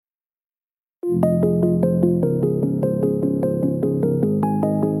Hey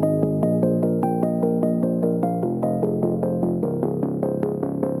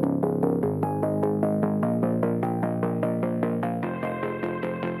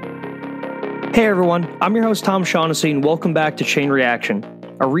everyone, I'm your host Tom Shaughnessy, and welcome back to Chain Reaction,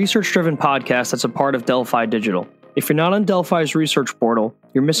 a research-driven podcast that's a part of Delphi Digital. If you're not on Delphi's research portal,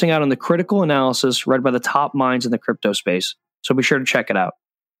 you're missing out on the critical analysis read by the top minds in the crypto space, so be sure to check it out.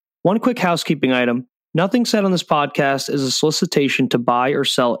 One quick housekeeping item: nothing said on this podcast is a solicitation to buy or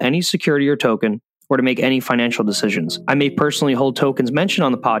sell any security or token, or to make any financial decisions. I may personally hold tokens mentioned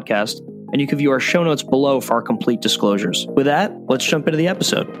on the podcast, and you can view our show notes below for our complete disclosures. With that, let's jump into the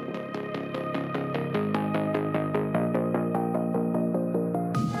episode.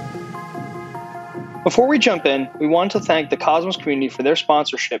 Before we jump in, we want to thank the Cosmos community for their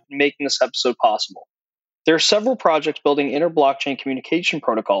sponsorship in making this episode possible. There are several projects building inter-blockchain communication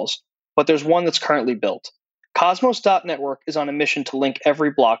protocols, but there's one that's currently built. Cosmos.network is on a mission to link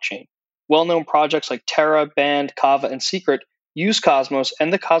every blockchain. Well-known projects like Terra, Band, Kava, and Secret use Cosmos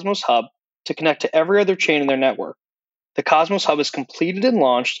and the Cosmos Hub to connect to every other chain in their network. The Cosmos Hub is completed and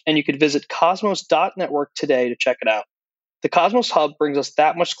launched, and you could visit cosmos.network today to check it out. The Cosmos Hub brings us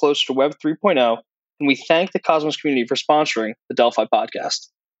that much closer to Web 3.0, and we thank the Cosmos community for sponsoring the Delphi podcast.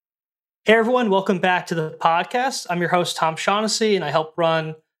 Hey everyone, welcome back to the podcast. I'm your host, Tom Shaughnessy, and I help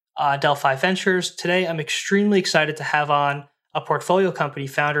run Delphi Ventures. Today, I'm extremely excited to have on a portfolio company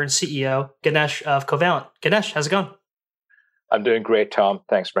founder and CEO, Ganesh of Covalent. Ganesh, how's it going? I'm doing great, Tom.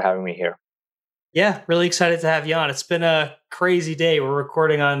 Thanks for having me here. Yeah, really excited to have you on. It's been a crazy day. We're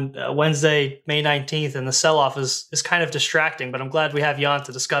recording on Wednesday, May 19th, and the sell-off is kind of distracting, but I'm glad we have you on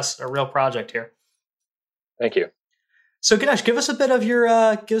to discuss a real project here. Thank you. So Ganesh, give us a bit of your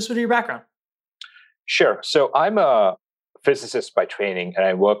background. Sure. So I'm a physicist by training, and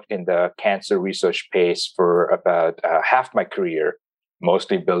I worked in the cancer research space for about half my career,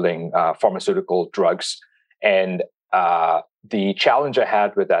 mostly building pharmaceutical drugs. And the challenge I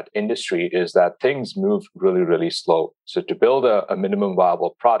had with that industry is that things move really, really slow. So to build a minimum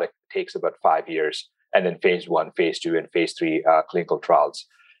viable product takes about 5 years, and then phase 1, phase 2, and phase 3 clinical trials.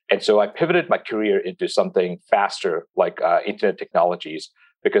 And so I pivoted my career into something faster, like internet technologies,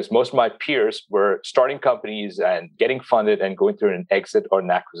 because most of my peers were starting companies and getting funded and going through an exit or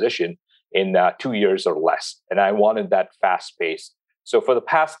an acquisition in 2 years or less. And I wanted that fast pace. So for the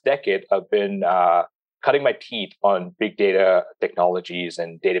past decade, I've been cutting my teeth on big data technologies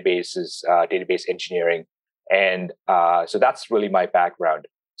and databases, database engineering. And so that's really my background.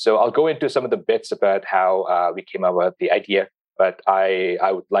 So I'll go into some of the bits about how we came up with the idea. But I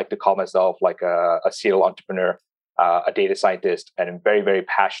would like to call myself like a serial entrepreneur, a data scientist, and I'm very, very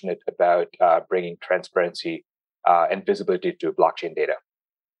passionate about bringing transparency and visibility to blockchain data.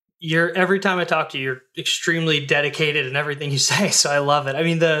 Every time I talk to you, you're extremely dedicated in everything you say, so I love it. I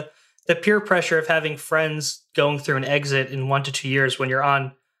mean, the peer pressure of having friends going through an exit in 1 to 2 years when you're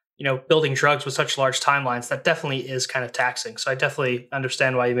on, building drugs with such large timelines, that definitely is kind of taxing. So I definitely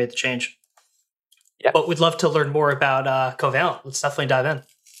understand why you made the change. Yeah. But we'd love to learn more about Covalent. Let's definitely dive in.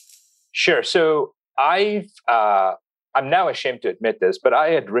 Sure. So I'm now ashamed to admit this, but I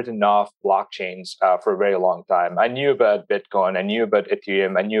had written off blockchains for a very long time. I knew about Bitcoin, I knew about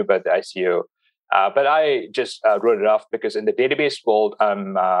Ethereum, I knew about the ICO, but I just wrote it off because in the database world,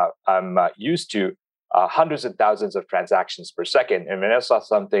 I'm used to hundreds of thousands of transactions per second. And when I saw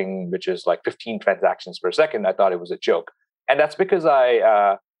something which is like 15 transactions per second, I thought it was a joke. And that's because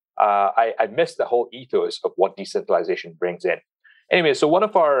I missed the whole ethos of what decentralization brings in. Anyway, so one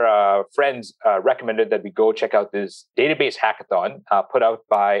of our friends recommended that we go check out this database hackathon put out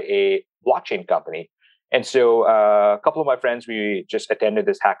by a blockchain company. And so a couple of my friends, we just attended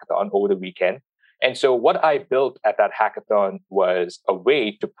this hackathon over the weekend. And so what I built at that hackathon was a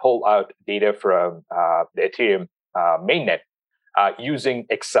way to pull out data from the Ethereum mainnet using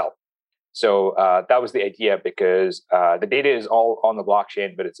Excel. So that was the idea because the data is all on the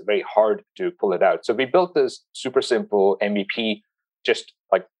blockchain, but it's very hard to pull it out. So we built this super simple MVP just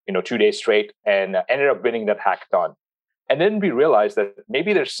like 2 days straight and ended up winning that hackathon. And then we realized that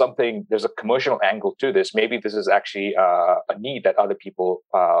maybe there's a commercial angle to this. Maybe this is actually a need that other people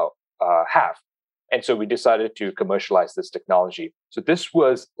have. And so we decided to commercialize this technology. So this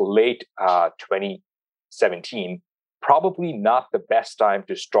was late 2017. Probably not the best time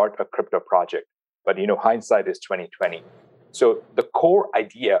to start a crypto project, but hindsight is 2020. So the core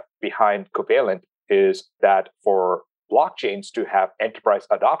idea behind Covalent is that for blockchains to have enterprise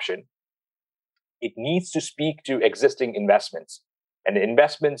adoption, it needs to speak to existing investments. And the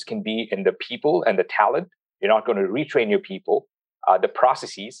investments can be in the people and the talent. You're not going to retrain your people. the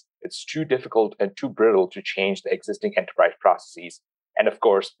processes. It's too difficult and too brittle to change the existing enterprise processes. And of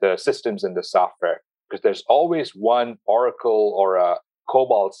course, the systems and the software, because there's always one Oracle or a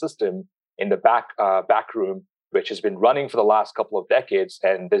COBOL system in the back room, which has been running for the last couple of decades,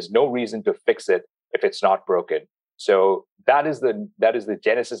 and there's no reason to fix it if it's not broken. So that is the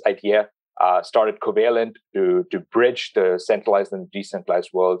Genesis idea. Started Covalent to bridge the centralized and decentralized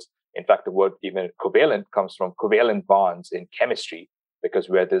worlds. In fact, the word even covalent comes from covalent bonds in chemistry, because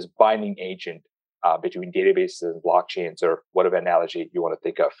we're this binding agent between databases and blockchains, or whatever analogy you want to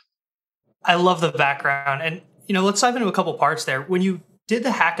think of. I love the background. And, let's dive into a couple parts there. When you did the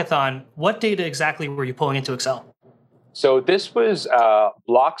hackathon, what data exactly were you pulling into Excel? So this was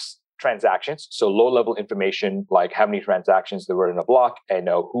blocks transactions, so low-level information like how many transactions there were in a block and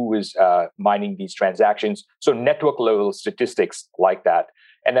who was mining these transactions. So network-level statistics like that.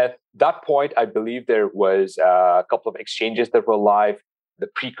 And at that point, I believe there was a couple of exchanges that were live. The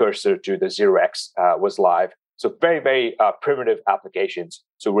precursor to the 0x was live. So very, very primitive applications.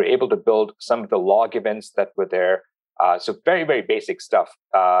 So we're able to build some of the log events that were there. So very, very basic stuff.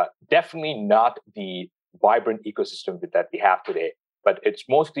 Definitely not the vibrant ecosystem that we have today, but it's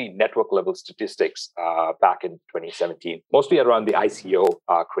mostly network level statistics back in 2017, mostly around the ICO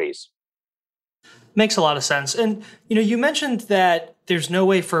craze. Makes a lot of sense. And, you mentioned that there's no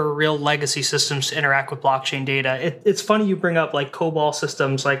way for real legacy systems to interact with blockchain data. It's funny you bring up like COBOL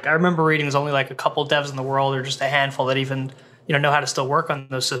systems. Like I remember reading there's only like a couple devs in the world, or just a handful that even, know how to still work on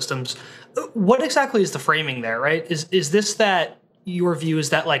those systems. What exactly is the framing there, right? Is this that your view is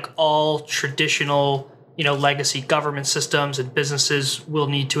that like all traditional, legacy government systems and businesses will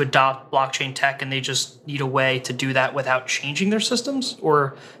need to adopt blockchain tech, and they just need a way to do that without changing their systems?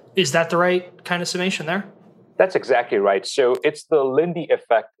 Or is that the right kind of summation there? That's exactly right. So it's the Lindy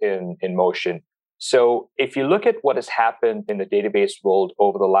effect in motion. So if you look at what has happened in the database world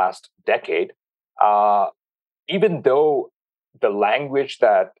over the last decade, even though the language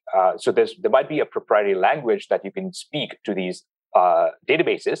that there might be a proprietary language that you can speak to these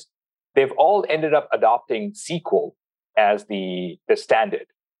databases, they've all ended up adopting SQL as the standard.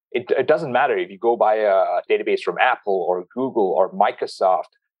 It doesn't matter if you go buy a database from Apple or Google or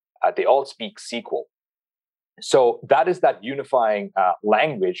Microsoft, they all speak SQL. So that is that unifying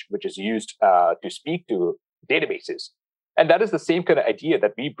language which is used to speak to databases. And that is the same kind of idea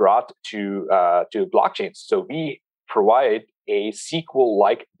that we brought to blockchains. So we provide a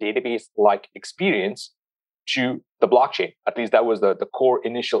SQL-like, database-like experience to the blockchain. At least that was the core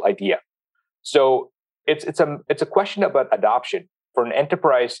initial idea. So it's a question about adoption. For an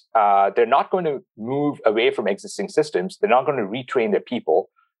enterprise, they're not going to move away from existing systems. They're not going to retrain their people.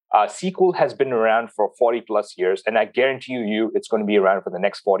 SQL has been around for 40 plus years, and I guarantee you it's going to be around for the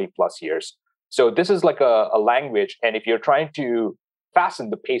next 40 plus years. So this is like a language, and if you're trying to fasten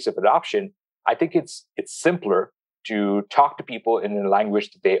the pace of adoption, I think it's simpler to talk to people in a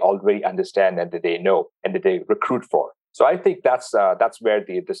language that they already understand and that they know and that they recruit for. So I think that's where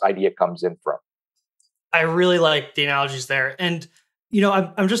this idea comes in from. I really like the analogies there. And,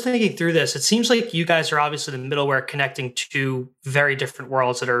 I'm just thinking through this. It seems like you guys are obviously the middleware connecting two very different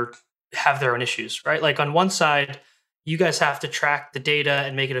worlds that have their own issues, right? Like on one side, you guys have to track the data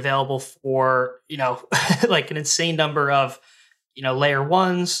and make it available for, like an insane number of, layer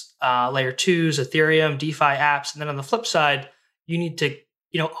ones, layer twos, Ethereum, DeFi apps. And then on the flip side, you need to,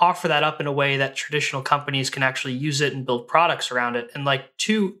 offer that up in a way that traditional companies can actually use it and build products around it. And like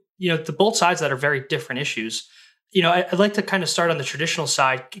the both sides of that are very different issues. I'd like to kind of start on the traditional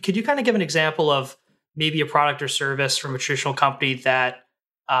side. Could you kind of give an example of maybe a product or service from a traditional company that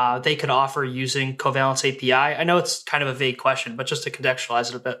they could offer using Covalent's API? I know it's kind of a vague question, but just to contextualize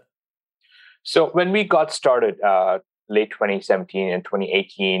it a bit. So when we got started, late 2017 and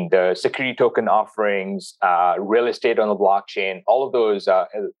 2018, the security token offerings, real estate on the blockchain, all of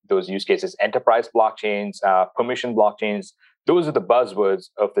those use cases, enterprise blockchains, permission blockchains, those are the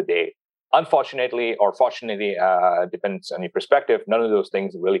buzzwords of the day. Unfortunately, or fortunately, depends on your perspective, none of those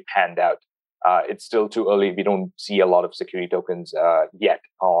things really panned out. It's still too early. We don't see a lot of security tokens yet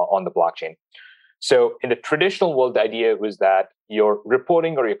on the blockchain. So in the traditional world, the idea was that your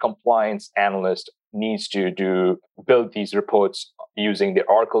reporting or your compliance analyst needs to build these reports using their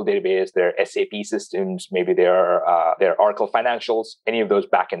Oracle database, their SAP systems, maybe their Oracle financials, any of those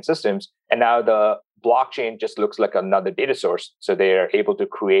backend systems. And now the blockchain just looks like another data source. So they're able to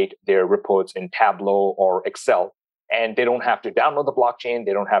create their reports in Tableau or Excel. And they don't have to download the blockchain.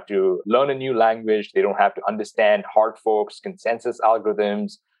 They don't have to learn a new language. They don't have to understand hard forks, consensus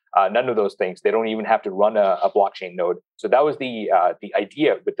algorithms, none of those things. They don't even have to run a blockchain node. So that was the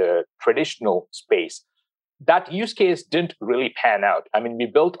idea with the traditional space. that use case didn't really pan out. I mean, we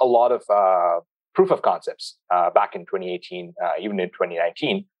built a lot of proof of concepts back in 2018, even in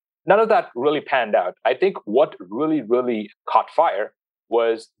 2019. None of that really panned out. I think what really, really caught fire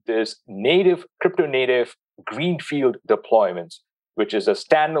was this crypto native greenfield deployments, which is a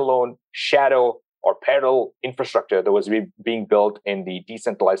standalone shadow or parallel infrastructure that was being built in the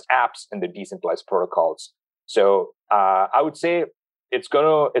decentralized apps and the decentralized protocols. So I would say it's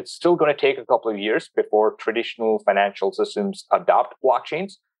still gonna take a couple of years before traditional financial systems adopt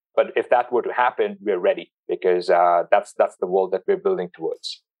blockchains. But if that were to happen, we're ready because that's the world that we're building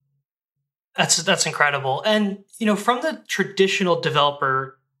towards. That's incredible. And from the traditional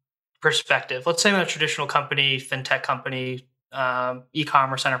developer perspective, let's say I'm a traditional company, fintech company,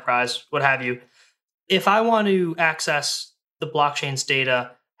 e-commerce enterprise, what have you. If I want to access the blockchain's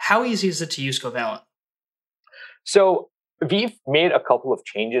data, how easy is it to use Covalent? So we've made a couple of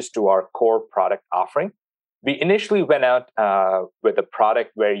changes to our core product offering. We initially went out with a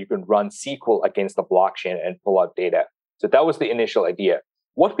product where you can run SQL against the blockchain and pull out data. So that was the initial idea.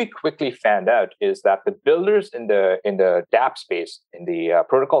 What we quickly found out is that the builders in the dApp space, in the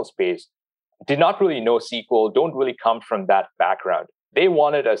protocol space, did not really know SQL, don't really come from that background. They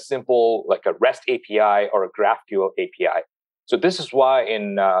wanted a simple, like a REST API or a GraphQL API. So this is why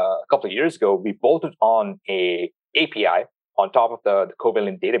a couple of years ago, we bolted on a API on top of the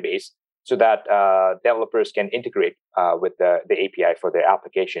Covalent database so that developers can integrate with the API for their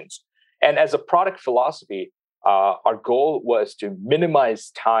applications. And as a product philosophy, our goal was to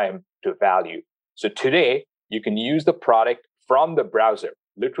minimize time to value. So today, you can use the product from the browser.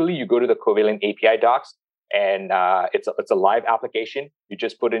 Literally, you go to the Covalent API docs, and it's a live application. You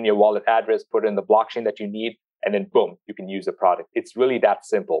just put in your wallet address, put in the blockchain that you need, and then boom, you can use the product. It's really that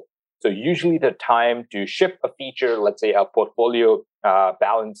simple. So usually the time to ship a feature, let's say a portfolio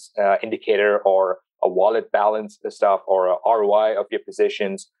balance indicator or a wallet balance stuff or a ROI of your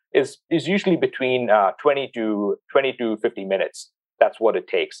positions is usually between 20 to 50 minutes. That's what it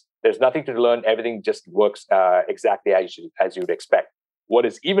takes. There's nothing to learn. Everything just works exactly as you'd expect. What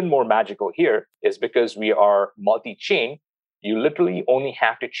is even more magical here is because we are multi-chain, you literally only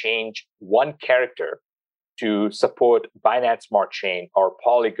have to change one character to support Binance Smart Chain or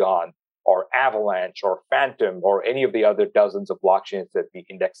Polygon or Avalanche or Phantom or any of the other dozens of blockchains that we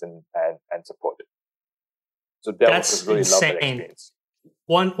index and supported. So developers really love that experience.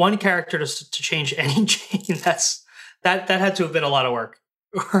 One character to change any chain. That had to have been a lot of work.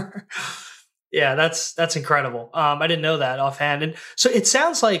 Yeah, that's incredible. I didn't know that offhand. And so it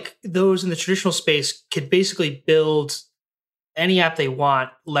sounds like those in the traditional space could basically build any app they want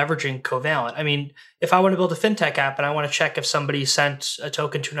leveraging Covalent. I mean, if I want to build a fintech app and I want to check if somebody sent a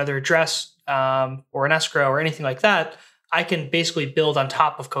token to another address or an escrow or anything like that, I can basically build on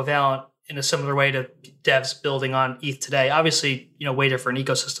top of Covalent in a similar way to devs building on ETH today. Obviously, way different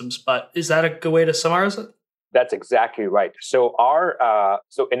ecosystems, but is that a good way to summarize it? That's exactly right. So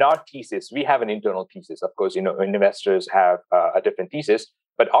in our thesis, we have an internal thesis. Of course, investors have a different thesis,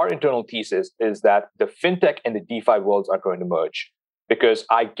 but our internal thesis is that the fintech and the DeFi worlds are going to merge. Because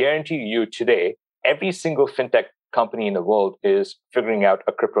I guarantee you today, every single fintech company in the world is figuring out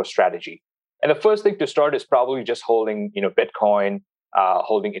a crypto strategy. And the first thing to start is probably just holding, Bitcoin,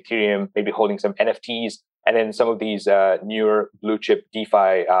 holding Ethereum, maybe holding some NFTs, and then some of these newer blue chip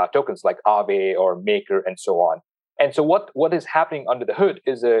DeFi tokens like Aave or Maker and so on. And so what is happening under the hood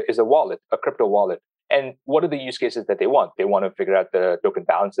is a wallet, a crypto wallet. And what are the use cases that they want? They want to figure out the token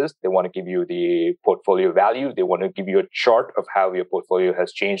balances. They want to give you the portfolio value. They want to give you a chart of how your portfolio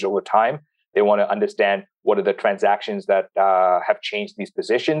has changed over time. They want to understand what are the transactions that have changed these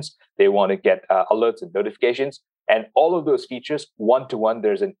positions. They want to get alerts and notifications. And all of those features, one-to-one,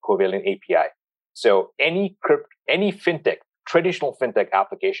 there's a Covalent API. So any fintech, traditional fintech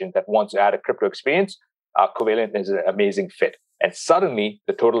application that wants to add a crypto experience, Covalent is an amazing fit. And suddenly,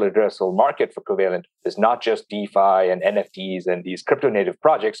 the total addressable market for Covalent is not just DeFi and NFTs and these crypto native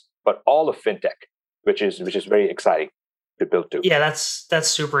projects, but all of fintech, which is very exciting to build to. Yeah, that's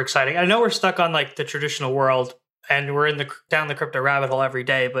super exciting. I know we're stuck on like the traditional world, and we're down the crypto rabbit hole every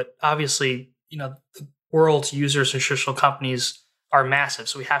day. But obviously, the world's users and traditional companies are massive,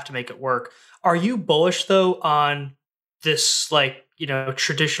 so we have to make it work. Are you bullish though on this,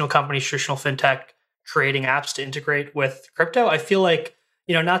 traditional companies, traditional fintech creating apps to integrate with crypto? I feel like,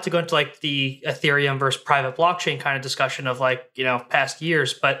 not to go into like the Ethereum versus private blockchain kind of discussion of past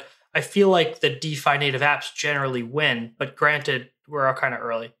years, but I feel like the DeFi native apps generally win. But granted, we're all kind of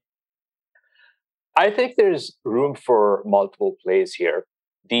early. I think there's room for multiple plays here.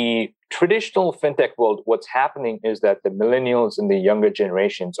 The traditional fintech world, what's happening is that the millennials and the younger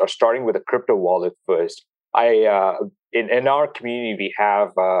generations are starting with a crypto wallet first. In our community, we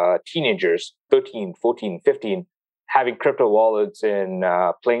have teenagers, 13, 14, 15, having crypto wallets and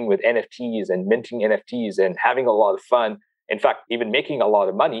playing with NFTs and minting NFTs and having a lot of fun. In fact, even making a lot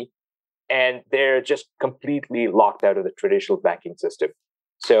of money. And they're just completely locked out of the traditional banking system.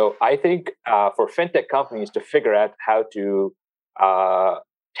 So I think for fintech companies to figure out how to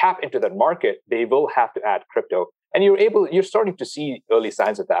tap into that market, they will have to add crypto. And you're starting to see early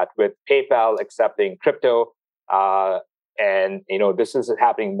signs of that with PayPal accepting crypto. And this is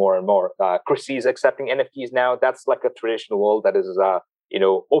happening more and more. Christie is accepting NFTs now. That's like a traditional world that is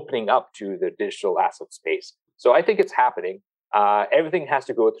opening up to the digital asset space. So I think it's happening. Everything has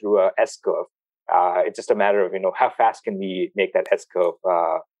to go through a S curve. It's just a matter of how fast can we make that S curve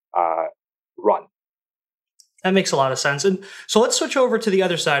run. That makes a lot of sense. And so let's switch over to the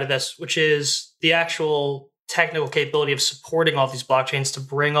other side of this, which is the actual technical capability of supporting all of these blockchains to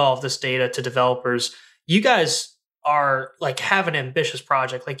bring all of this data to developers. You guys are have an ambitious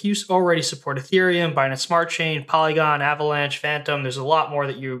project. Like, you already support Ethereum, Binance Smart Chain, Polygon, Avalanche, Phantom. There's a lot more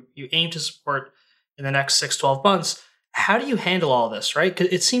that you aim to support in the next 6-12 months. How do you handle all this, right?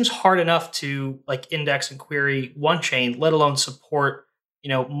 Because it seems hard enough to index and query one chain, let alone support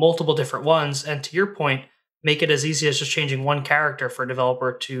multiple different ones. And to your point, make it as easy as just changing one character for a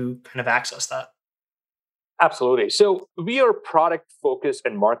developer to kind of access that. Absolutely. So we are product focused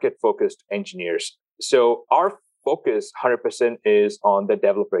and market focused engineers. So our focus 100% is on the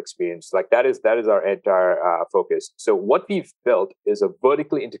developer experience. That is our entire focus. So what we've built is a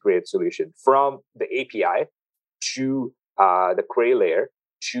vertically integrated solution from the API to the query layer,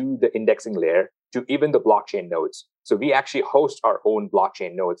 to the indexing layer, to even the blockchain nodes. So we actually host our own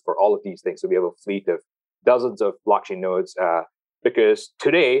blockchain nodes for all of these things. So we have a fleet of dozens of blockchain nodes because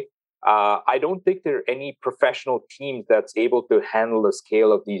today, I don't think there are any professional teams that's able to handle the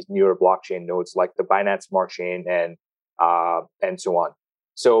scale of these newer blockchain nodes like the Binance Smart Chain and so on.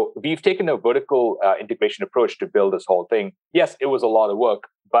 So we've taken a vertical integration approach to build this whole thing. Yes, it was a lot of work,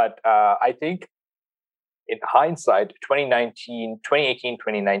 but I think in hindsight, 2018,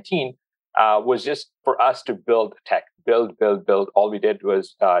 2019 was just for us to build tech, build. All we did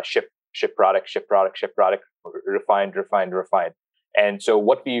was ship product, refine. And so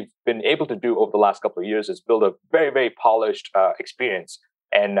what we've been able to do over the last couple of years is build a very, very polished experience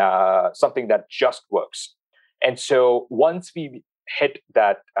and something that just works. And so once we hit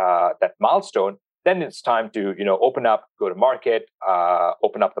that milestone, then it's time to open up, go to market,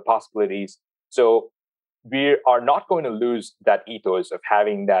 open up the possibilities. So we are not going to lose that ethos of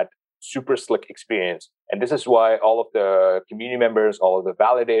having that super slick experience. And this is why all of the community members, all of the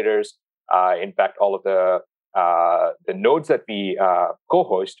validators, in fact, all of the nodes that we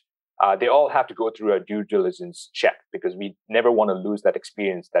co-host, they all have to go through a due diligence check because we never want to lose that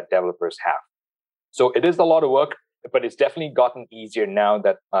experience that developers have. So it is a lot of work, but it's definitely gotten easier now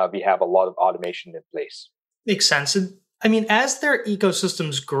that we have a lot of automation in place. Makes sense. And I mean, as their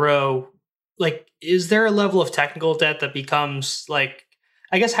ecosystems grow, is there a level of technical debt that becomes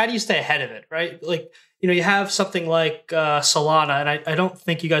I guess, how do you stay ahead of it, right? You have something like Solana, and I don't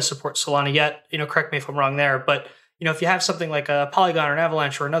think you guys support Solana yet. Correct me if I'm wrong there, but if you have something like a Polygon or an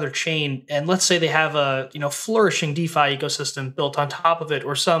Avalanche or another chain, and let's say they have a flourishing DeFi ecosystem built on top of it,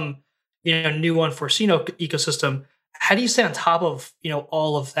 or some new unforeseen ecosystem, how do you stay on top of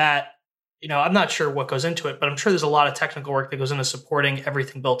all of that? I'm not sure what goes into it, but I'm sure there's a lot of technical work that goes into supporting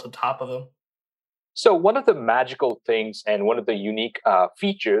everything built on top of them. So one of the magical things and one of the unique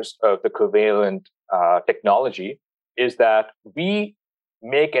features of the Covalent technology is that we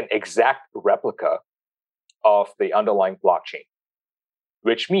make an exact replica of the underlying blockchain,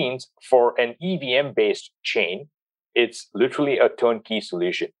 which means for an EVM-based chain, it's literally a turnkey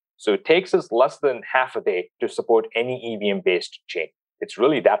solution. So it takes us less than half a day to support any EVM-based chain. It's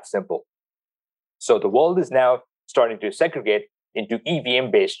really that simple. So the world is now starting to segregate into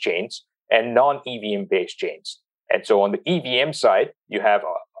EVM-based chains and non-EVM-based chains. And so on the EVM side, you have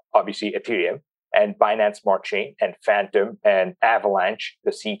obviously Ethereum and Binance Smart Chain and Phantom and Avalanche,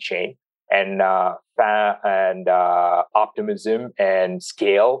 the C chain, and Optimism and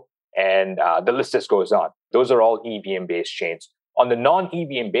Scale, and the list just goes on. Those are all EVM-based chains. On the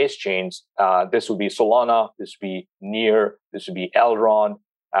non-EVM-based chains, this would be Solana, this would be Near, this would be Elrond,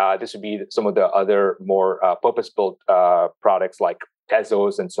 this would be some of the other more purpose-built products like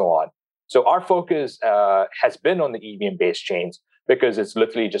Tezos and so on. So our focus has been on the EVM-based chains because it's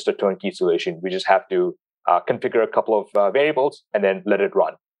literally just a turnkey solution. We just have to configure a couple of variables and then let it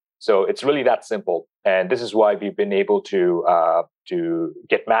run. So it's really that simple. And this is why we've been able to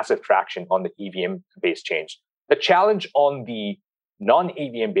get massive traction on the EVM-based chains. The challenge on the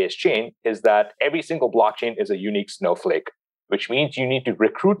non-EVM based chain is that every single blockchain is a unique snowflake, which means you need to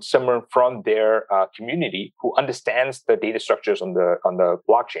recruit someone from their community who understands the data structures on the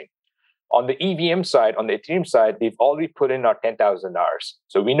blockchain. On the EVM side, on the Ethereum side, we've already put in our 10,000 hours.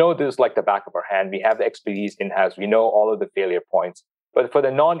 So we know this like the back of our hand. We have the expertise in-house. We know all of the failure points. But for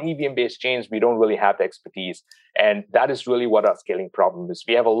the non-EVM based chains, we don't really have the expertise. And that is really what our scaling problem is.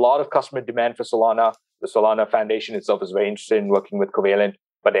 We have a lot of customer demand for Solana. The Solana Foundation itself is very interested in working with Covalent.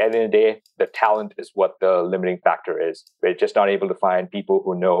 But at the end of the day, the talent is what the limiting factor is. We're just not able to find people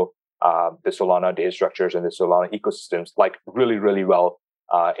who know the Solana data structures and the Solana ecosystems like really, really well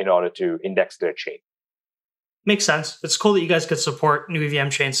in order to index their chain. Makes sense. It's cool that you guys could support new EVM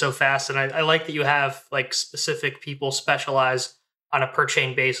chains so fast. And I like that you have like specific people specialize on a per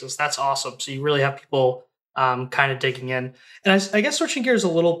chain basis. That's awesome. So you really have people kind of digging in. And I guess switching gears a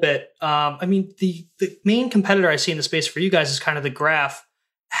little bit, I mean, the main competitor I see in the space for you guys is kind of the graph.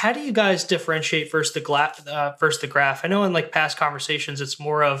 How do you guys differentiate versus the graph? I know in like past conversations, it's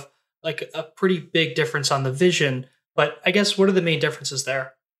more of like a pretty big difference on the vision, but I guess what are the main differences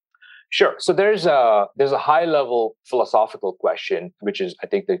there? Sure. So there's a high level philosophical question, which is I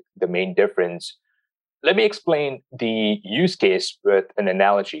think the main difference. Let me explain the use case with an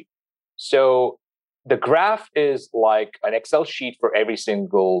analogy. So the graph is like an Excel sheet for every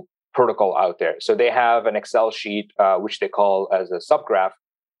single protocol out there. So they have an Excel sheet, which they call as a subgraph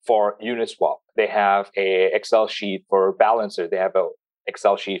for Uniswap. They have a Excel sheet for Balancer. They have a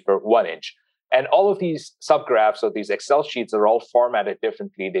Excel sheet for 1inch. And all of these subgraphs or these Excel sheets are all formatted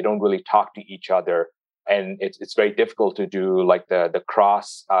differently. They don't really talk to each other. And it's very difficult to do like the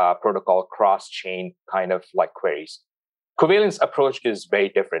cross protocol, cross chain kind of like queries. Covalent's approach is very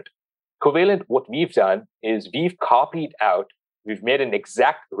different. Covalent, what we've done is we've made an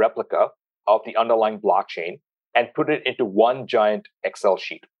exact replica of the underlying blockchain and put it into one giant Excel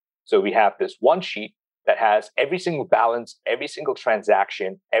sheet. So we have this one sheet that has every single balance, every single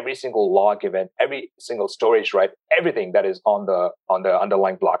transaction, every single log event, every single storage right, everything that is on the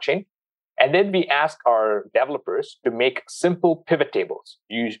underlying blockchain. And then we ask our developers to make simple pivot tables,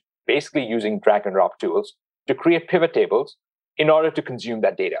 basically using drag and drop tools to create pivot tables in order to consume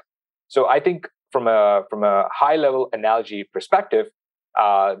that data. So I think from a high level analogy perspective,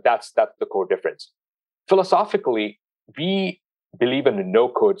 that's the core difference. Philosophically, we believe in a no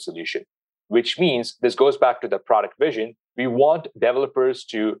code solution, which means this goes back to the product vision. We want developers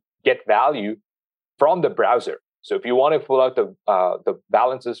to get value from the browser. So if you want to pull out the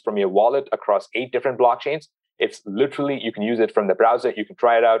balances from your wallet across 8 different blockchains, it's literally, you can use it from the browser. You can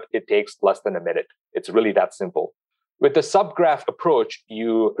try it out. It takes less than a minute. It's really that simple. With the subgraph approach,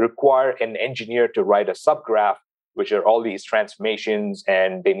 you require an engineer to write a subgraph, which are all these transformations,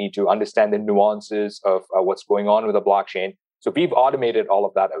 and they need to understand the nuances of what's going on with the blockchain. So we've automated all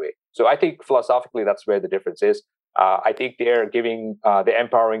of that away. So I think philosophically, that's where the difference is. I think they're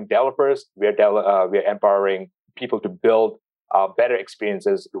empowering developers. We're empowering people to build better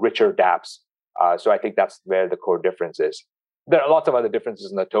experiences, richer dApps. So I think that's where the core difference is. There are lots of other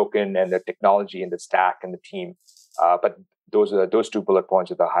differences in the token and the technology and the stack and the team, but those 2 bullet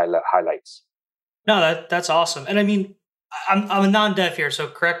points are the highlights. No, that's awesome. And I mean, I'm a non-dev here, so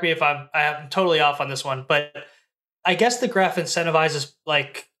correct me if I'm totally off on this one, but I guess the graph incentivizes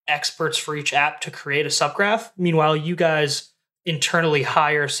like experts for each app to create a subgraph. Meanwhile, you guys internally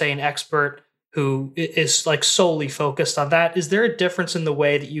hire, say, an expert who is like solely focused on that. Is there a difference in the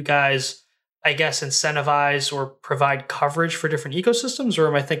way that you guys, I guess, incentivize or provide coverage for different ecosystems, or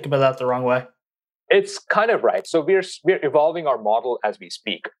am I thinking about that the wrong way? It's kind of right. So we're evolving our model as we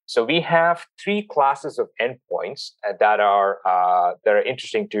speak. So we have 3 classes of endpoints that are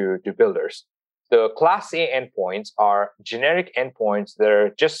interesting to builders. The Class A endpoints are generic endpoints that are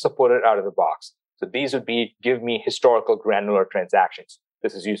just supported out of the box. So these would be, give me historical granular transactions.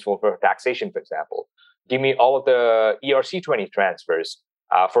 This is useful for taxation, for example. Give me all of the ERC20 transfers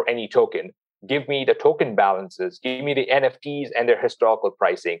for any token. Give me the token balances. Give me the NFTs and their historical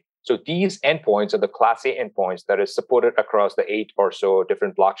pricing. So these endpoints are the Class A endpoints that is supported across the 8 or so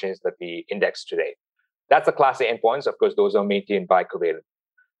different blockchains that we index today. That's the Class A endpoints. Of course, those are maintained by Covalent.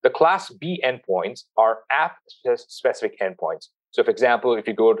 The Class B endpoints are app-specific endpoints. So, for example, if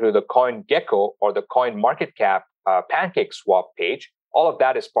you go to the CoinGecko or the CoinMarketCap PancakeSwap page, all of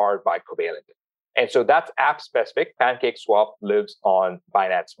that is powered by Covalent. And so that's app-specific. PancakeSwap lives on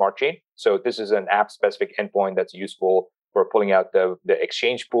Binance Smart Chain. So this is an app-specific endpoint that's useful for pulling out the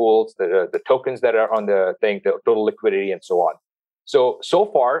exchange pools, the tokens that are on the thing, the total liquidity, and so on.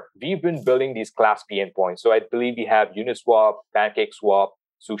 So far, we've been building these Class B endpoints. So I believe we have Uniswap, PancakeSwap,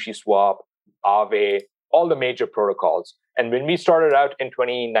 SushiSwap, Aave, all the major protocols. And when we started out in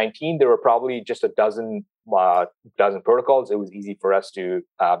 2019, there were probably just a dozen protocols. It was easy for us to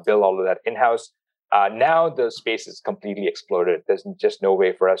build all of that in-house. Now the space is completely exploded. There's just no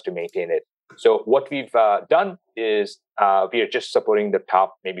way for us to maintain it. So what we've done is we are just supporting the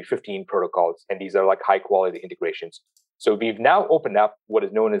top maybe 15 protocols, and these are like high quality integrations. So we've now opened up what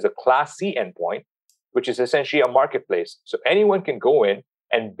is known as a Class C endpoint, which is essentially a marketplace. So anyone can go in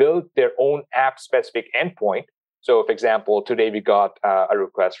and build their own app-specific endpoint. So, for example, today we got a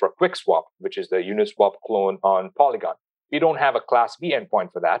request for QuickSwap, which is the Uniswap clone on Polygon. We don't have a Class B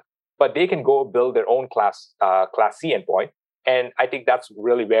endpoint for that, but they can go build their own Class C endpoint. And I think that's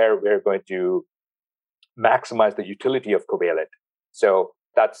really where we're going to maximize the utility of Covalent. So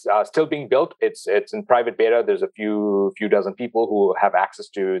that's still being built. It's in private beta. There's a few dozen people who have access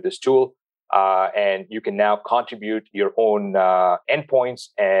to this tool. And you can now contribute your own endpoints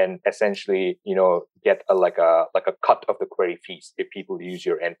and essentially, get a cut of the query fees if people use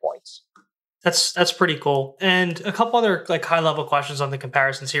your endpoints. That's pretty cool. And a couple other like high level questions on the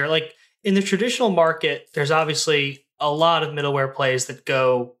comparisons here. Like in the traditional market, there's obviously a lot of middleware plays that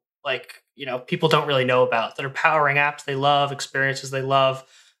go like, people don't really know about that are powering apps they love, experiences they love.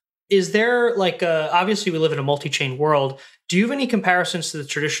 Is there like obviously we live in a multi-chain world. Do you have any comparisons to the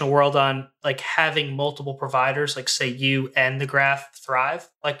traditional world on like having multiple providers, like say you and the graph thrive?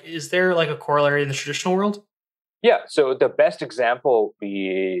 Like, is there like a corollary in the traditional world? Yeah. So the best example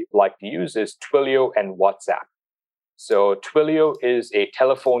we like to use is Twilio and WhatsApp. So Twilio is a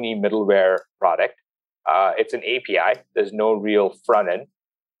telephony middleware product. It's an API. There's no real front end.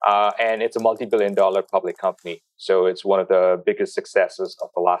 And it's a multi-billion-dollar public company. So it's one of the biggest successes of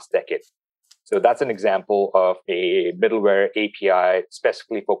the last decade. So that's an example of a middleware API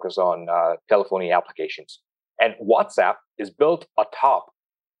specifically focused on telephony applications. And WhatsApp is built atop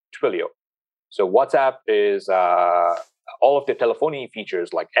Twilio. So WhatsApp is all of the telephony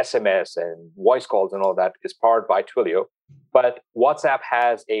features like SMS and voice calls and all that is powered by Twilio. But WhatsApp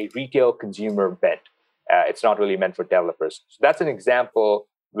has a retail consumer bent. It's not really meant for developers. So that's an example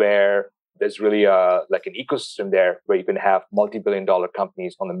where there's really like an ecosystem there where you can have multi-billion-dollar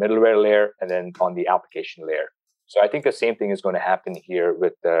companies on the middleware layer and then on the application layer. So I think the same thing is going to happen here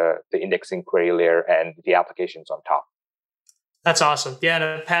with the indexing query layer and the applications on top. That's awesome. Yeah, in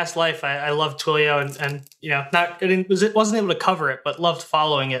a past life, I loved Twilio and wasn't able to cover it, but loved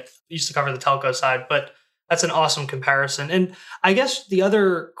following it. I used to cover the telco side, but that's an awesome comparison. And I guess the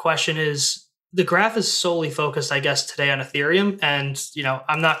other question is, the graph is solely focused, I guess, today on Ethereum. And,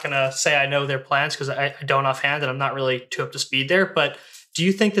 I'm not going to say I know their plans because I don't offhand and I'm not really too up to speed there. But do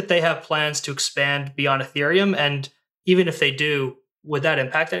you think that they have plans to expand beyond Ethereum? And even if they do, would that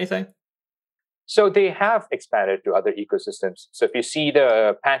impact anything? So they have expanded to other ecosystems. So if you see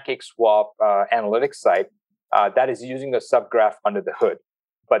the PancakeSwap analytics site, that is using a subgraph under the hood.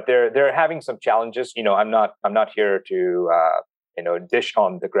 But they're having some challenges. I'm not here to dish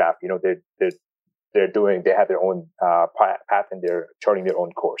on the graph. They have their own path and they're charting their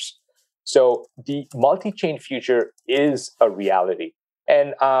own course. So the multi-chain future is a reality.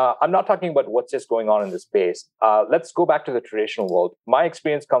 And I'm not talking about what's just going on in the space. Let's go back to the traditional world. My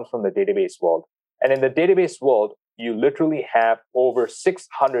experience comes from the database world. And in the database world, you literally have over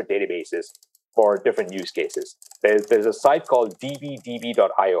 600 databases for different use cases. There's a site called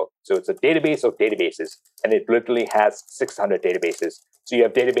dbdb.io. So it's a database of databases, and it literally has 600 databases. So you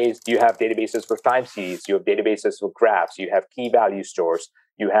have databases for time series, you have databases for graphs, you have key value stores,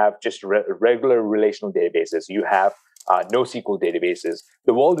 you have just regular relational databases, you have NoSQL databases.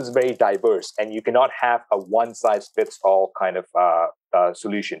 The world is very diverse, and you cannot have a one-size-fits-all kind of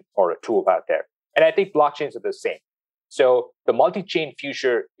solution or a tool out there. And I think blockchains are the same. So the multi-chain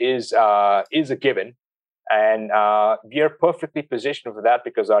future is a given, and we are perfectly positioned for that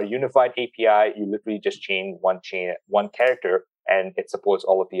because our unified API, you literally just chain, one character, and it supports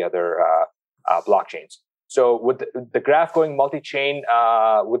all of the other blockchains. So with the graph going multi-chain,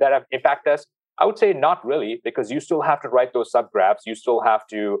 would that impact us? I would say not really, because you still have to write those subgraphs. You still have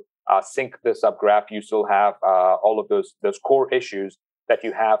to sync the subgraph. You still have all of those core issues that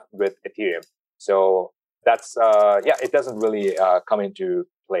you have with Ethereum. So that's it doesn't really come into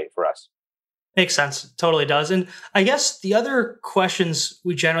play for us. Makes sense. Totally does. And I guess the other questions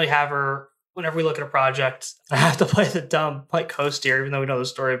we generally have are whenever we look at a project, I have to play the dumb like host here, even though we know the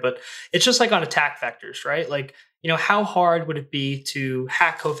story, but it's just like on attack vectors, right? Like, how hard would it be to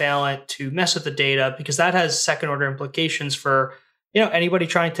hack Covalent, to mess with the data? Because that has second order implications for, anybody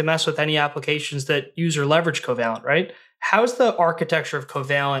trying to mess with any applications that use or leverage Covalent, right? How's the architecture of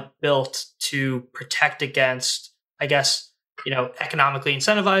Covalent built to protect against, I guess, economically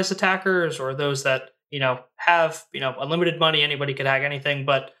incentivized attackers or those that, have unlimited money, anybody could hack anything,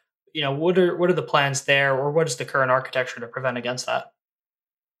 but what are the plans there, or what is the current architecture to prevent against that?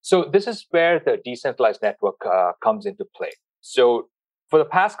 So this is where the decentralized network comes into play. So for the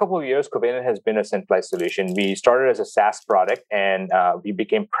past couple of years, Covalent has been a centralized solution. We started as a SaaS product, and we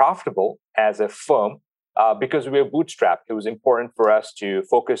became profitable as a firm because we were bootstrapped. It was important for us to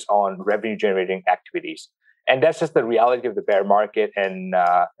focus on revenue generating activities. And that's just the reality of the bear market and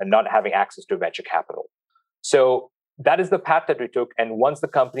not having access to venture capital. So that is the path that we took. And once the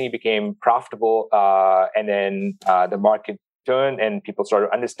company became profitable, and then the market turned and people started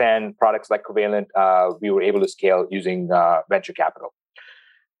to understand products like Covalent, we were able to scale using venture capital.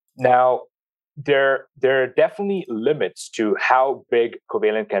 Now, there are definitely limits to how big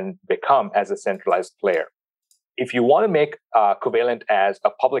Covalent can become as a centralized player. If you want to make Covalent as a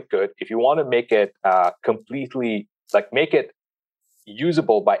public good, if you want to make it completely, like make it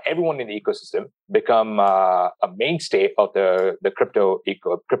usable by everyone in the ecosystem, become a mainstay of the crypto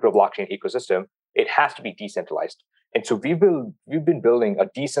blockchain ecosystem, it has to be decentralized. And so we've been building a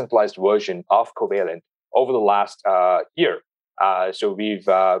decentralized version of Covalent over the last year. So we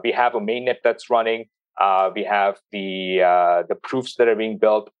have a mainnet that's running. We have the proofs that are being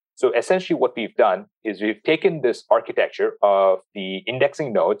built. So essentially, what we've done is we've taken this architecture of the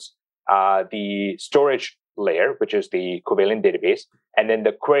indexing nodes, the storage layer, which is the Covalent database, and then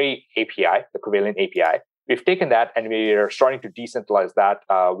the query API, the Covalent API. We've taken that and we are starting to decentralize that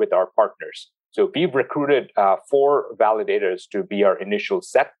with our partners. So we've recruited 4 validators to be our initial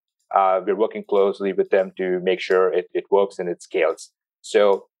set. We're working closely with them to make sure it works and it scales.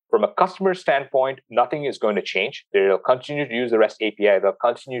 So from a customer standpoint, nothing is going to change. They'll continue to use the REST API. They'll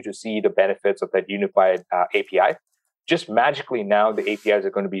continue to see the benefits of that unified API. Just magically now, the APIs are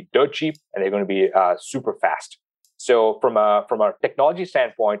going to be dirt cheap and they're going to be super fast. So from a technology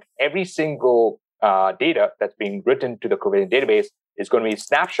standpoint, every single data that's being written to the Covalent database is going to be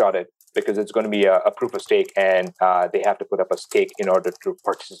snapshotted because it's going to be a proof of stake, and they have to put up a stake in order to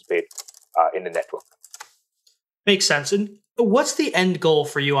participate in the network. Makes sense. And what's the end goal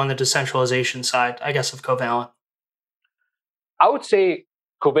for you on the decentralization side, I guess, of Covalent? I would say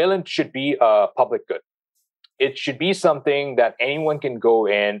Covalent should be a public good. It should be something that anyone can go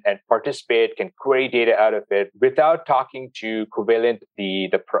in and participate, can query data out of it without talking to Covalent, the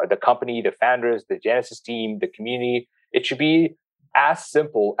company, the founders, the Genesis team, the community. It should be as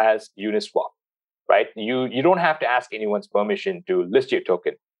simple as Uniswap, right? You don't have to ask anyone's permission to list your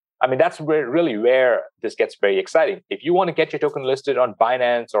token. I mean, that's where this gets very exciting. If you want to get your token listed on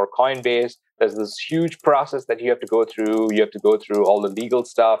Binance or Coinbase, there's this huge process that you have to go through. You have to go through all the legal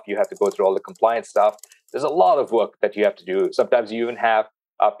stuff. You have to go through all the compliance stuff. There's a lot of work that you have to do. Sometimes you even have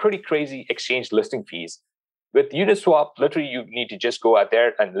pretty crazy exchange listing fees. With Uniswap, literally, you need to just go out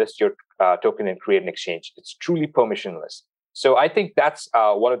there and list your token and create an exchange. It's truly permissionless. So I think that's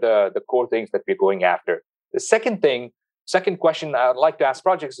one of the core things that we're going after. The second question I'd like to ask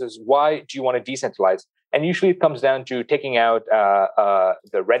projects is, why do you want to decentralize? And usually it comes down to taking out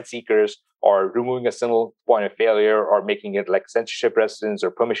the rent seekers, or removing a single point of failure, or making it like censorship resistance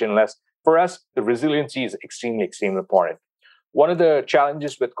or permissionless. For us, the resiliency is extremely, extremely important. One of the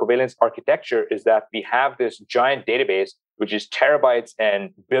challenges with Covalent's architecture is that we have this giant database, which is terabytes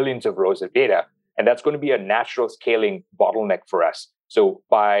and billions of rows of data. And that's going to be a natural scaling bottleneck for us. So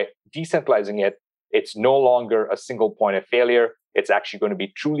by decentralizing it, it's no longer a single point of failure. It's actually going to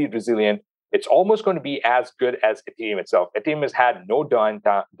be truly resilient. It's almost going to be as good as Ethereum itself. Ethereum has had no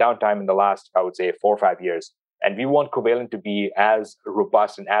downtime in the last, I would say, 4 or 5 years. And we want Covalent to be as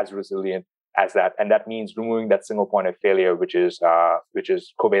robust and as resilient as that. And that means removing that single point of failure, which is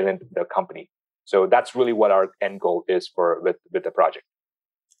Covalent, the company. So that's really what our end goal is with the project.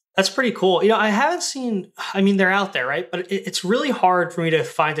 That's pretty cool. I haven't seen, they're out there, right? But it's really hard for me to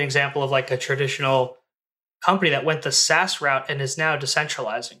find an example of like a traditional company that went the SaaS route and is now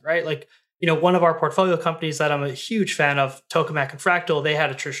decentralizing, right? Like, one of our portfolio companies that I'm a huge fan of, Tokamak and Fractal, they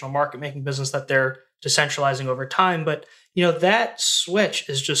had a traditional market making business that they're decentralizing over time. But, that switch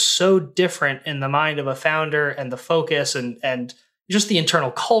is just so different in the mind of a founder, and the focus and just the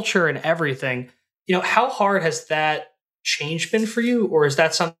internal culture and everything. How hard has that change been for you, or is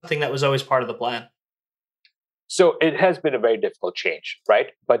that something that was always part of the plan? So it has been a very difficult change,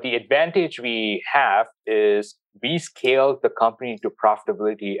 right? But the advantage we have is we scaled the company to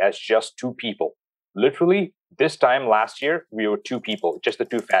profitability as just 2 people. Literally, this time last year, we were 2 people, just the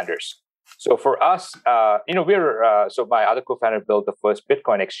 2 founders. So for us, so my other co-founder built the first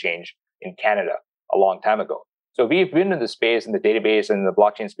Bitcoin exchange in Canada a long time ago. So we've been in the space, in the database and the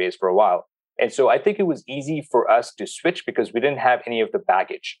blockchain space for a while. And so I think it was easy for us to switch because we didn't have any of the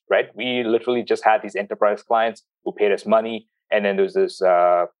baggage, right? We literally just had these enterprise clients who paid us money, and then there's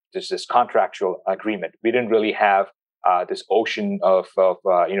this contractual agreement. We didn't really have this ocean of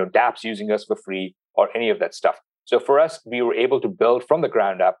dApps using us for free or any of that stuff. So for us, we were able to build from the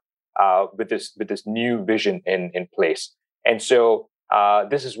ground up with this new vision in place. And so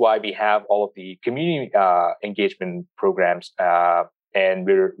this is why we have all of the community engagement programs, and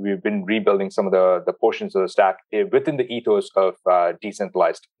we've been rebuilding some of the portions of the stack within the ethos of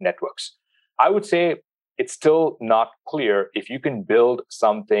decentralized networks. I would say it's still not clear if you can build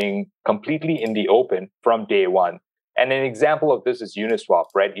something completely in the open from day one. And an example of this is Uniswap,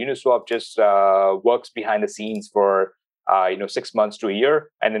 right? Uniswap just works behind the scenes for 6 months to a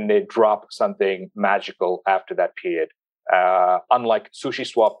year, and then they drop something magical after that period. Unlike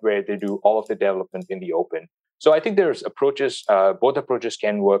SushiSwap, where they do all of the development in the open. So I think there's approaches. Both approaches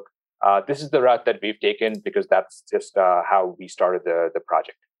can work. This is the route that we've taken because that's just how we started the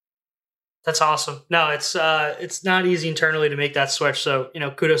project. That's awesome. No, it's not easy internally to make that switch. So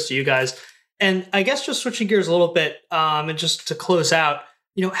kudos to you guys. And I guess just switching gears a little bit, and just to close out,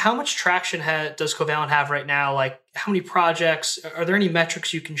 how much traction does Covalent have right now? Like, how many projects? Are there any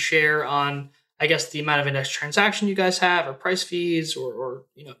metrics you can share on, I guess, the amount of index transaction you guys have, or price fees, or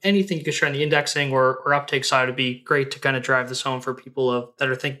anything you could share on the indexing or uptake side would be great to kind of drive this home for people that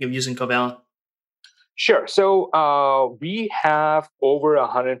are thinking of using Covalent. Sure. So we have over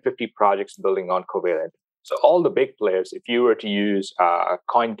 150 projects building on Covalent. So all the big players, if you were to use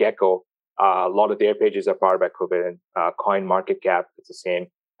CoinGecko, a lot of their pages are powered by Covalent. CoinMarketCap, it's the same.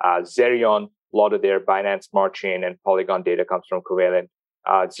 Zerion, a lot of their Binance Smart Chain and Polygon data comes from Covalent.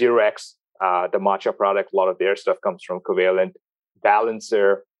 0x, the Matcha product, a lot of their stuff comes from Covalent.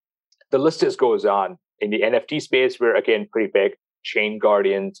 Balancer, the list just goes on. In the NFT space, we're again pretty big. Chain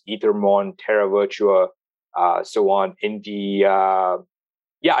Guardians, Ethermon, Terra Virtua, so on. In the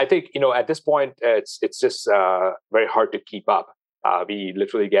I think at this point it's just very hard to keep up. We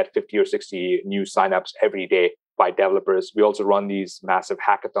literally get 50 or 60 new signups every day by developers. We also run these massive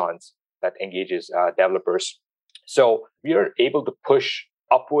hackathons that engages developers. So we are able to push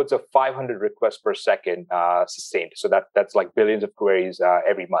upwards of 500 requests per second sustained. So that's like billions of queries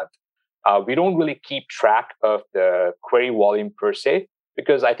every month. We don't really keep track of the query volume per se,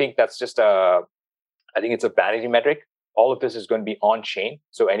 because I think that's just it's a vanity metric. All of this is going to be on chain,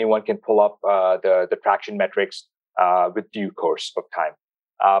 so anyone can pull up the traction metrics with due course of time.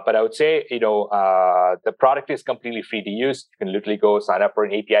 But I would say, the product is completely free to use. You can literally go sign up for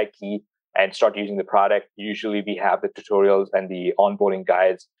an API key and start using the product. Usually we have the tutorials and the onboarding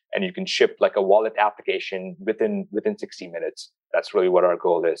guides, and you can ship like a wallet application within 60 minutes. That's really what our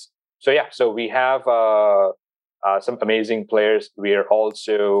goal is. So we have some amazing players. We are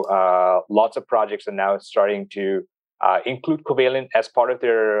also, lots of projects are now starting to include Covalent as part of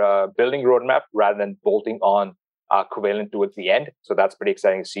their building roadmap rather than bolting on Covalent towards the end. So that's pretty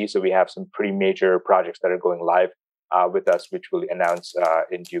exciting to see. So we have some pretty major projects that are going live with us, which we'll announce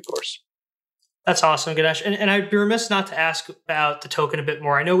in due course. That's awesome, Ganesh. And I'd be remiss not to ask about the token a bit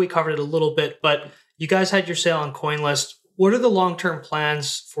more. I know we covered it a little bit, but you guys had your sale on CoinList. What are the long-term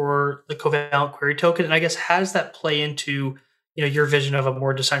plans for the Covalent Query token? And I guess, how does that play into your vision of a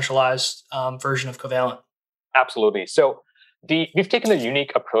more decentralized version of Covalent? Absolutely. So we've taken a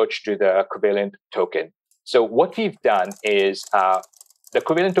unique approach to the Covalent token. So what we've done is the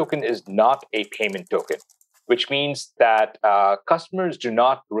Covalent token is not a payment token, which means that customers do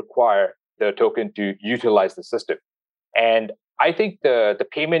not require the token to utilize the system. And I think the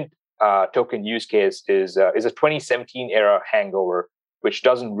payment token use case is a 2017 era hangover, which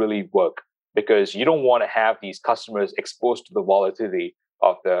doesn't really work, because you don't want to have these customers exposed to the volatility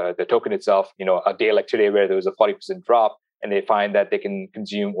of the token itself. A day like today where there was a 40% drop and they find that they can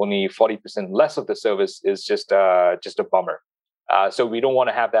consume only 40% less of the service is just a bummer. So we don't want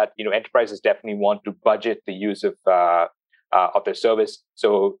to have that. Enterprises definitely want to budget the use of their service.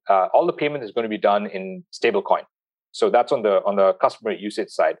 So all the payment is going to be done in stablecoin. So that's on the customer usage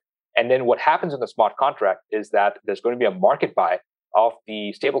side. And then what happens in the smart contract is that there's going to be a market buy of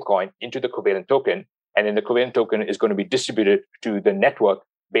the stablecoin into the Covalent token. And then the Covalent token is going to be distributed to the network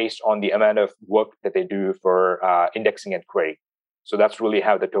based on the amount of work that they do for indexing and query. So that's really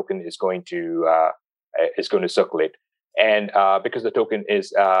how the token is going to circulate. And because the token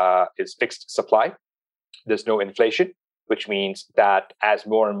is fixed supply, there's no inflation, which means that as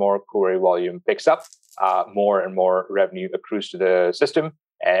more and more query volume picks up, more and more revenue accrues to the system.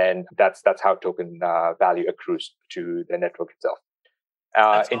 And that's how token value accrues to the network itself.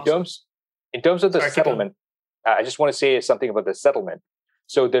 Awesome. In terms of the settlement, I just want to say something about the settlement.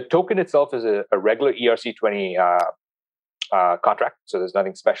 So the token itself is a regular ERC20 contract. So there's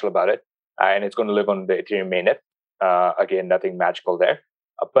nothing special about it. And it's going to live on the Ethereum mainnet. Again, nothing magical there.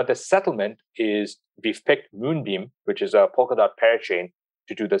 But the settlement is, we've picked Moonbeam, which is a Polkadot parachain,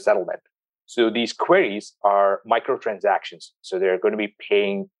 to do the settlement. So these queries are microtransactions. So they're going to be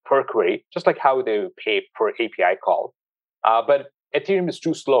paying per query, just like how they pay per API call. But Ethereum is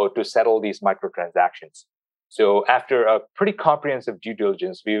too slow to settle these microtransactions. So after a pretty comprehensive due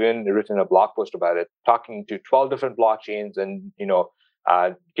diligence, we've even written a blog post about it, talking to 12 different blockchains and,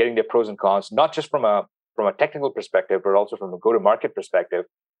 getting their pros and cons, not just from a technical perspective, but also from a go-to-market perspective.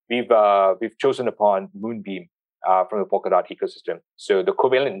 We've chosen upon Moonbeam from the Polkadot ecosystem. So the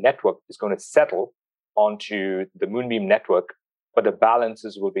Covalent network is going to settle onto the Moonbeam network, but the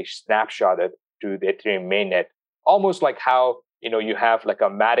balances will be snapshotted to the Ethereum mainnet, almost like how you have like a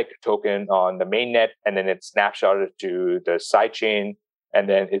Matic token on the mainnet, and then it's snapshotted to the sidechain, and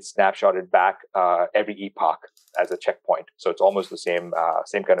then it's snapshotted back every epoch as a checkpoint. So it's almost the same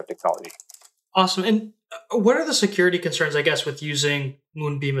kind of technology. Awesome. And what are the security concerns, I guess, with using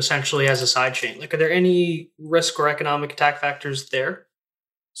Moonbeam essentially as a sidechain? Like, are there any risk or economic attack factors there?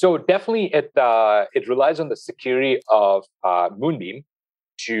 So definitely, it relies on the security of Moonbeam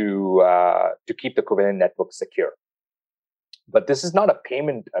to keep the Covalent network secure. But this is not a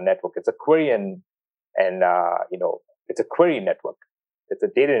payment network; it's a query it's a query network. It's a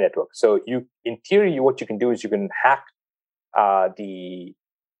data network. So in theory, what you can do is you can hack the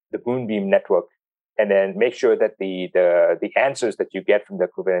Moonbeam network, and then make sure that the answers that you get from the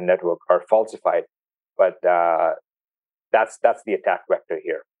Covalent network are falsified. But that's the attack vector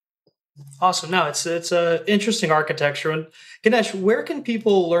here. Awesome. No, it's a interesting architecture. And Ganesh, where can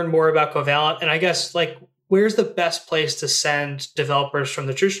people learn more about Covalent? And I guess where's the best place to send developers from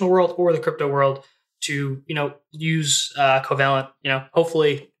the traditional world or the crypto world to use Covalent?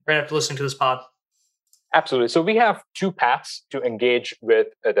 Hopefully right after listening to this pod. Absolutely. So we have two paths to engage with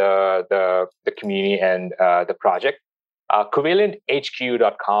the community and the project.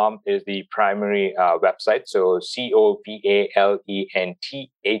 CovalentHQ.com is the primary website. So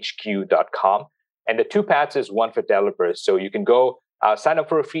CovalentHQ.com. And the two paths is one for developers. So you can go sign up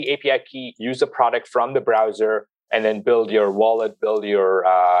for a free API key, use the product from the browser, and then build your wallet, build your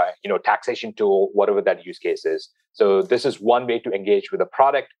taxation tool, whatever that use case is. So this is one way to engage with the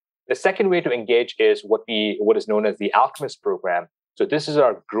product. The second way to engage is what is known as the Alchemist program. So this is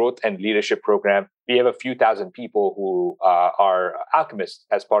our growth and leadership program. We have a few thousand people who are alchemists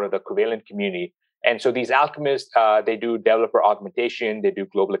as part of the Covalent community. And so these alchemists, they do developer augmentation, they do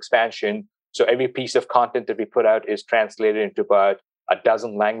global expansion. So every piece of content that we put out is translated into about a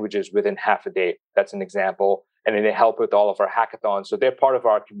dozen languages within half a day. That's an example. And then they help with all of our hackathons. So they're part of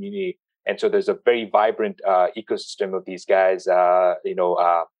our community. And so there's a very vibrant ecosystem of these guys,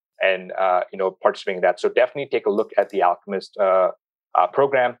 participating in that. So definitely take a look at the Alchemist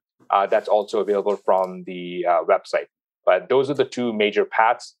program. That's also available from the website. But those are the two major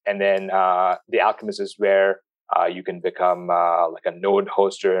paths. And then the Alchemist is where you can become like a node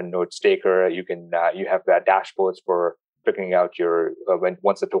hoster and node staker. You have dashboards for figuring out your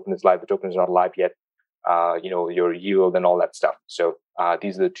once the token is live. The token is not live yet. Your yield and all that stuff. So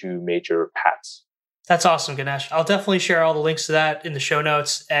these are the two major paths. That's awesome, Ganesh. I'll definitely share all the links to that in the show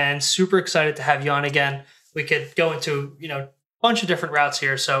notes, and super excited to have you on again. We could go into, a bunch of different routes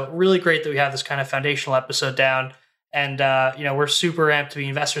here. So really great that we have this kind of foundational episode down. And, we're super amped to be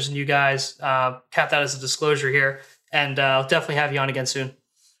investors in you guys. Cap that as a disclosure here. And I'll definitely have you on again soon.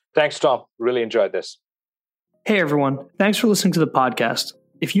 Thanks, Tom. Really enjoyed this. Hey, everyone. Thanks for listening to the podcast.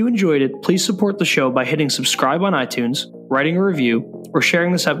 If you enjoyed it, please support the show by hitting subscribe on iTunes, writing a review, or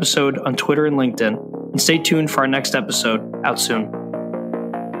sharing this episode on Twitter and LinkedIn. And stay tuned for our next episode out soon.